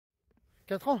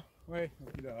4 ans. Ouais, donc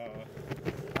il a...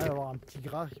 Il va avoir un petit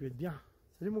gras qui va être bien.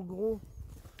 Salut mon gros.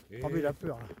 Et... Oh mais il a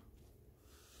peur là.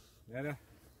 Voilà.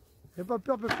 Il n'a pas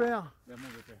peur, pépère. Là, mon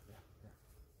père.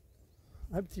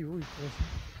 Un petit vous, il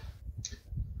faut.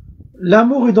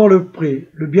 L'amour est dans le pré,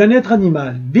 le bien-être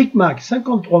animal. Big Mac,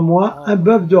 53 mois, un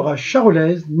bœuf de race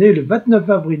charolaise, né le 29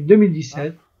 avril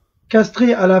 2017,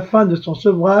 castré à la fin de son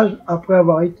sevrage après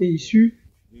avoir été issu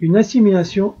d'une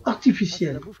insémination C'est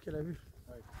artificielle. la bouffe qu'elle a vue.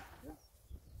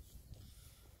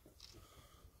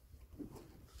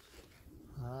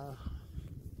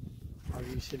 Ah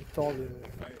oui, c'est le temps de...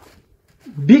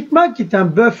 Big Mac est un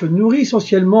bœuf nourri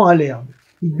essentiellement à l'herbe.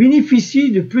 Il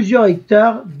bénéficie de plusieurs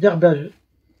hectares d'herbage,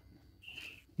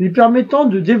 lui permettant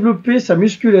de développer sa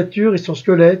musculature et son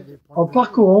squelette en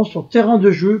parcourant son terrain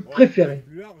de jeu préféré.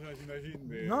 Plus large, j'imagine,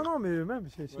 mais... Non, non, mais même,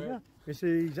 c'est bien. Mais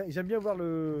ils aiment bien voir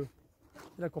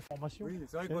la conformation. Oui,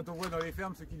 c'est vrai que quand on voit dans les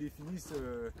fermes ceux qui les finissent...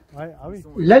 Ouais, ah oui.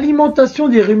 L'alimentation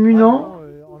des ruminants,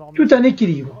 tout un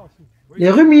équilibre. Les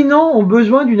ruminants ont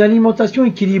besoin d'une alimentation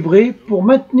équilibrée pour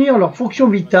maintenir leur fonction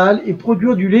vitale et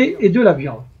produire du lait et de la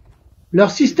viande.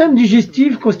 Leur système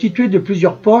digestif constitué de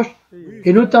plusieurs poches,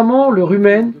 et notamment le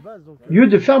rumen, lieu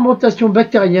de fermentation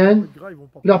bactérienne,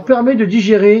 leur permet de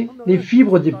digérer les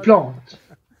fibres des plantes.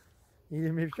 Il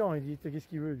est méfiant, il dit qu'est-ce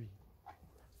qu'il veut lui.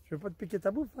 Je veux pas te piquer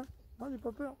ta bouffe, hein? Non, j'ai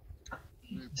pas peur.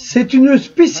 C'est une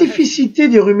spécificité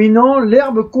des ruminants,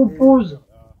 l'herbe compose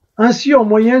ainsi en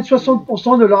moyenne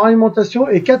 60% de leur alimentation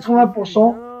et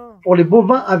 80% pour les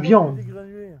bovins à viande.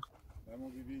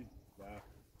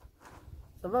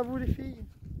 Ça va vous les filles?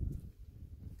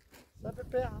 Ça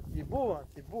pépère, hein? Il est beau, hein?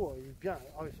 C'est beau, il est bien.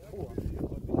 Ah oui, c'est beau, hein?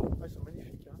 Ah, ils sont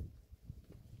magnifiques, hein?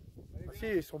 Ah, si,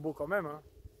 ils sont beaux quand même, hein?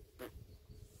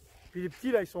 Puis les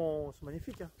petits là, ils sont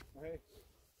magnifiques, hein? Ouais.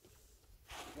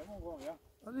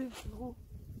 Allez, gros.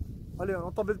 Allez,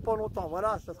 on t'embête pas longtemps,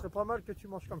 voilà, ça serait pas mal que tu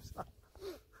manges comme ça.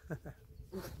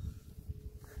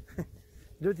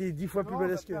 L'autre il est 10 fois plus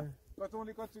balèze que... Quand on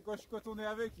est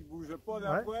avec, il bouge pas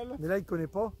d'un poil. Mais là, il connaît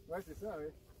pas. Ouais, c'est ça,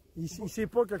 ouais. Il sait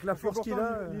pas qu'avec la force qu'il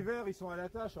a... L'hiver, ils sont à la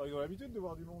tâche, alors ils ont l'habitude de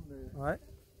voir du monde. Mais... Ouais.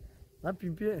 Ah,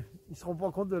 puis ils se rendent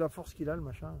pas compte de la force qu'il a, le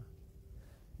machin.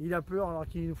 Il a peur alors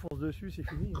qu'il nous fonce dessus, c'est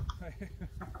fini.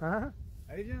 Hein?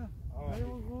 Allez, viens. Allez,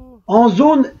 mon gros. En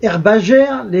zone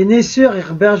herbagère, les naisseurs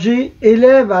herbagers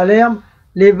élèvent à l'herbe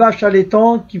les vaches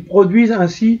allaitantes qui produisent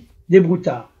ainsi des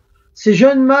broutards. Ces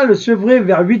jeunes mâles sevrés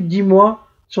vers 8-10 mois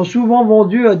sont souvent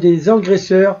vendus à des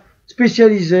engraisseurs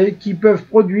spécialisés qui peuvent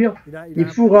produire des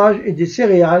fourrages et des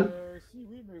céréales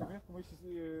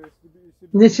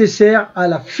nécessaires à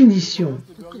la finition.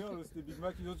 C'était Big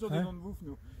Mac, ils ont toujours des noms de bouffe,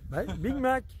 nous. Ouais, Big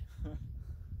Mac.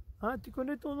 Hein, tu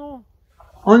connais ton nom?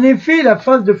 En effet, la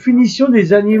phase de finition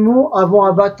des animaux avant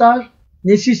abattage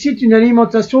nécessite une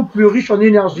alimentation plus riche en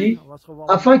énergie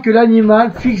afin que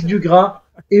l'animal fixe du gras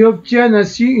et obtienne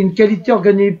ainsi une qualité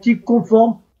organoleptique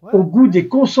conforme au goût des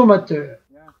consommateurs.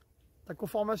 Ta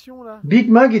conformation là? Big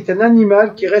Mac est un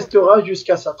animal qui restera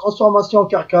jusqu'à sa transformation en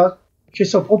carcasse chez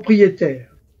son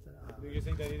propriétaire.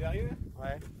 J'essaye d'aller derrière.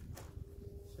 Ouais.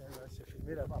 C'est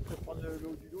filmé là-bas. Après prendre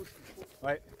l'eau du dos, c'est trop.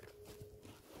 Ouais.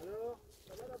 Alors,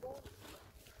 ça va là-bas?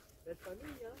 Belle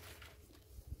famille, hein?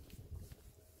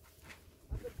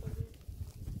 Belle famille.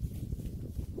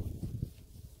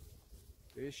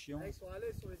 C'est chiant. Là, ils sont à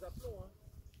l'aise sur les aplombs, hein?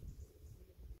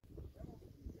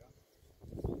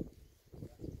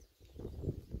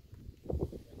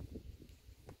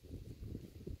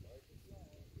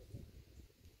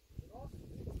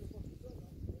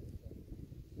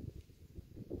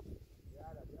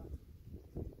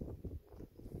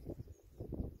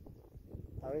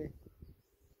 Ah oui.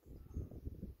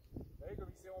 Vous voyez comme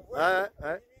on voit la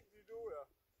limite du dos là.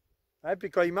 Ouais, puis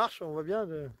quand il marche, on voit bien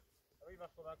de... Ah oui, il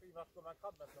marche comme un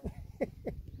crabe maintenant.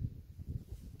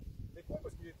 C'est con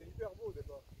parce qu'il était hyper beau au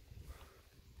départ.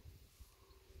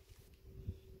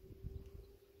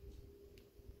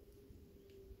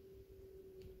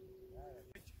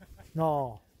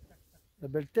 Non. La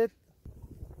belle tête.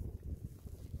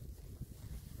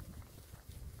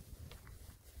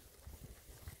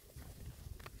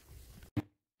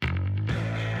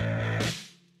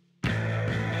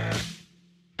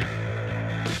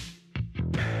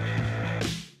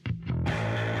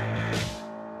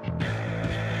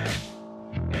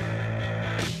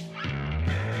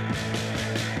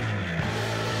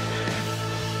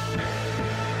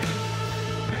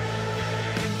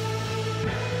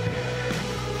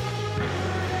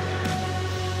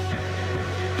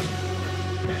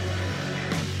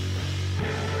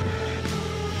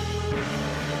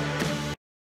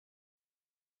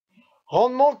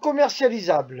 Rendement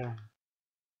commercialisable.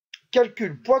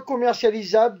 Calcul poids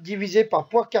commercialisable divisé par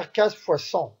poids carcasse fois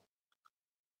 100.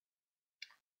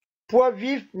 Poids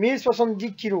vif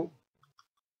 1070 kg.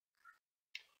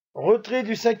 Retrait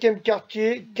du 5e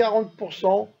quartier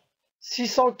 40%,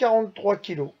 643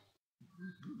 kg.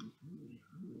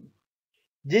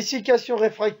 Dessiccation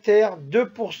réfractaire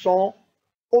 2%,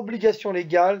 obligation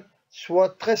légale, soit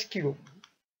 13 kg.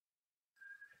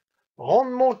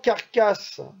 Rendement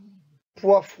carcasse,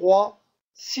 poids froid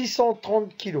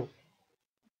 630 kg.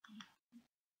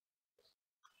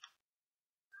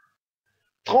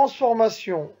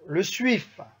 Transformation, le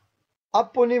suif,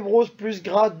 aponévrose plus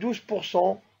gras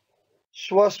 12%,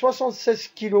 soit 76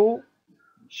 kg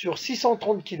sur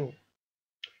 630 kg.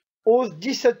 Hausse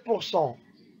 17%,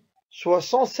 soit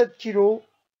 107 kg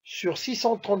sur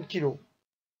 630 kg.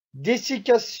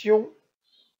 Dessiccation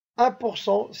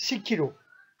 1%, 6 kg.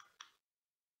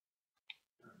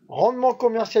 Rendement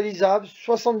commercialisable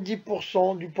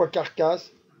 70% du poids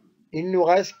carcasse. Il nous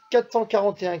reste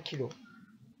 441 kg.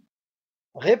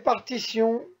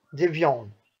 Répartition des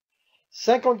viandes.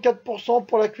 54%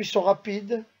 pour la cuisson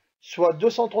rapide, soit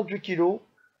 238 kg.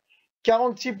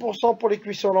 46% pour les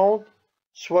cuissons lentes,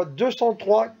 soit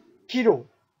 203 kg.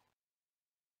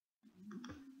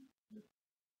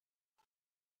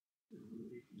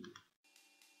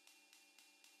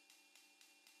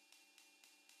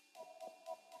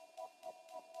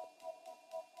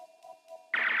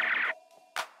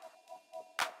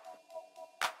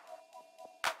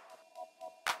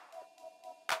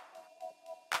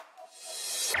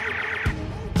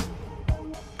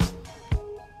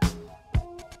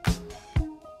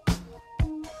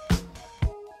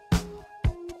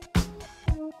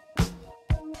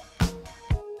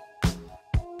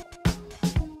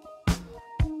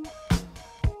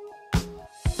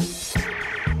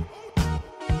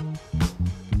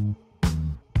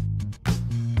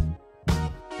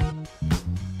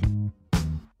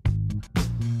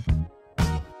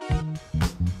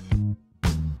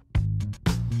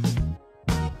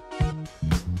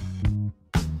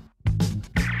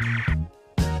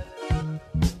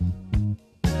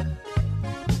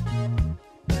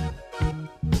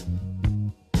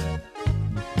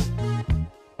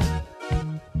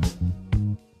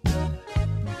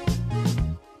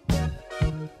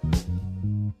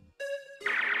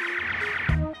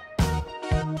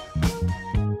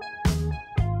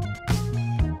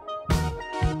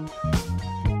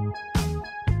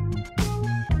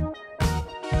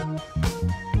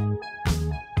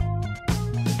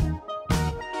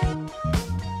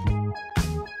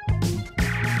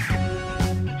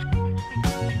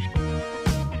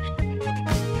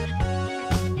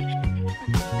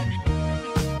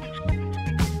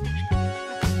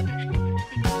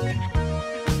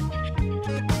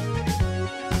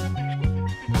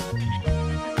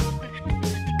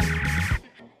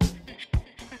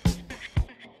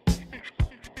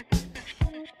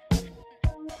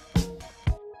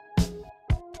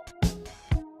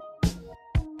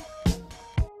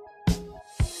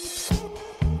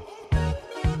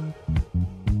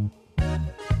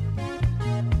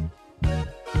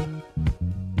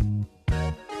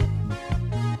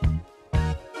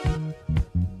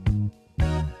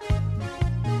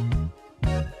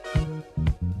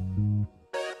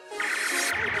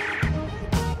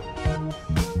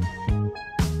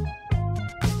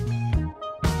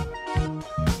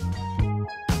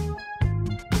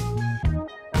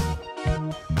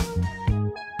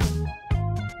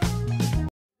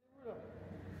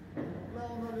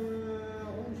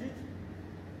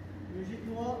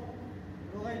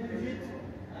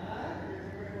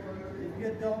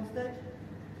 Aiguillette de rumsteak,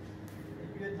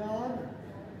 aiguillette baronne,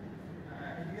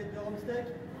 aiguillette de rumsteak,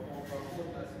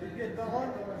 aiguillette baronne,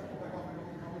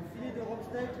 le filet de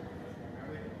rumsteak,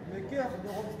 le cœur de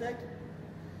rumsteak,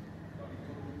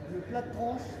 le plat de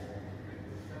tranche,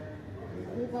 le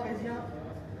gros parisien,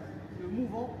 le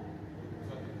mouvant.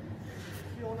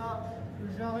 Ici on a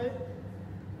le jarret,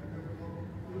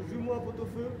 le jumeau à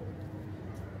pot-au-feu,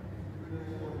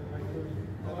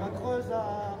 la creuse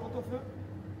à pot-au-feu.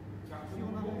 Ici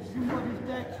on a le jumeau à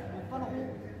beefsteak, le paleron,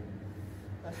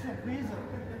 la surprise.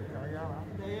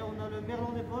 Derrière on a le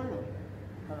merlan d'épaule.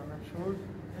 La même chose.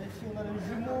 Et ici on a le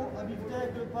jumeau à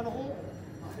beefsteak, le paleron,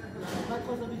 la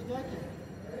creuse à beefsteak.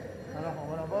 Alors on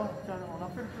va là-bas, on a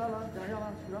fait le plat là, derrière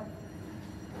là, celui-là.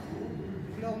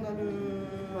 Là on a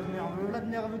le plat de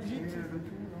nerveux de gîte.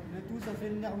 Le tout ça fait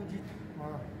le nerveux de gîte.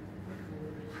 Voilà.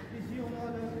 Ici on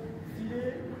a le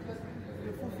filet,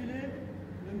 le faux filet,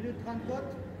 le milieu de train de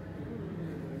côte.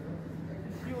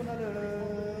 Ici on a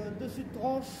le dessus de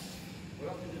tranche,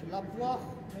 la poire,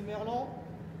 le merlan,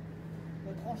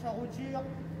 la tranche à rôtir,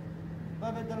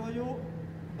 bavette d'aloyau,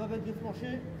 bavette de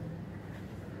plancher.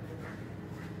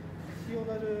 Ici on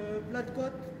a le plat de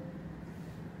côte,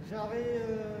 jarret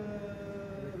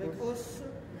avec os,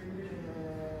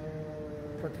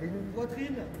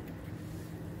 poitrine,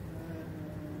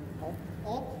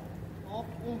 hampe,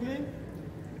 onglet.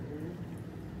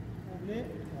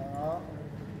 Voilà.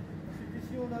 Ensuite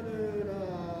ici on a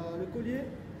le collier.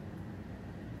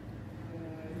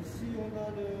 Ici on a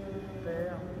le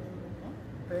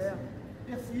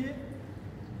persillé.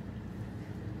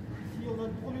 Ici on a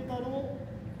le premier talon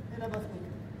et la basse-côte.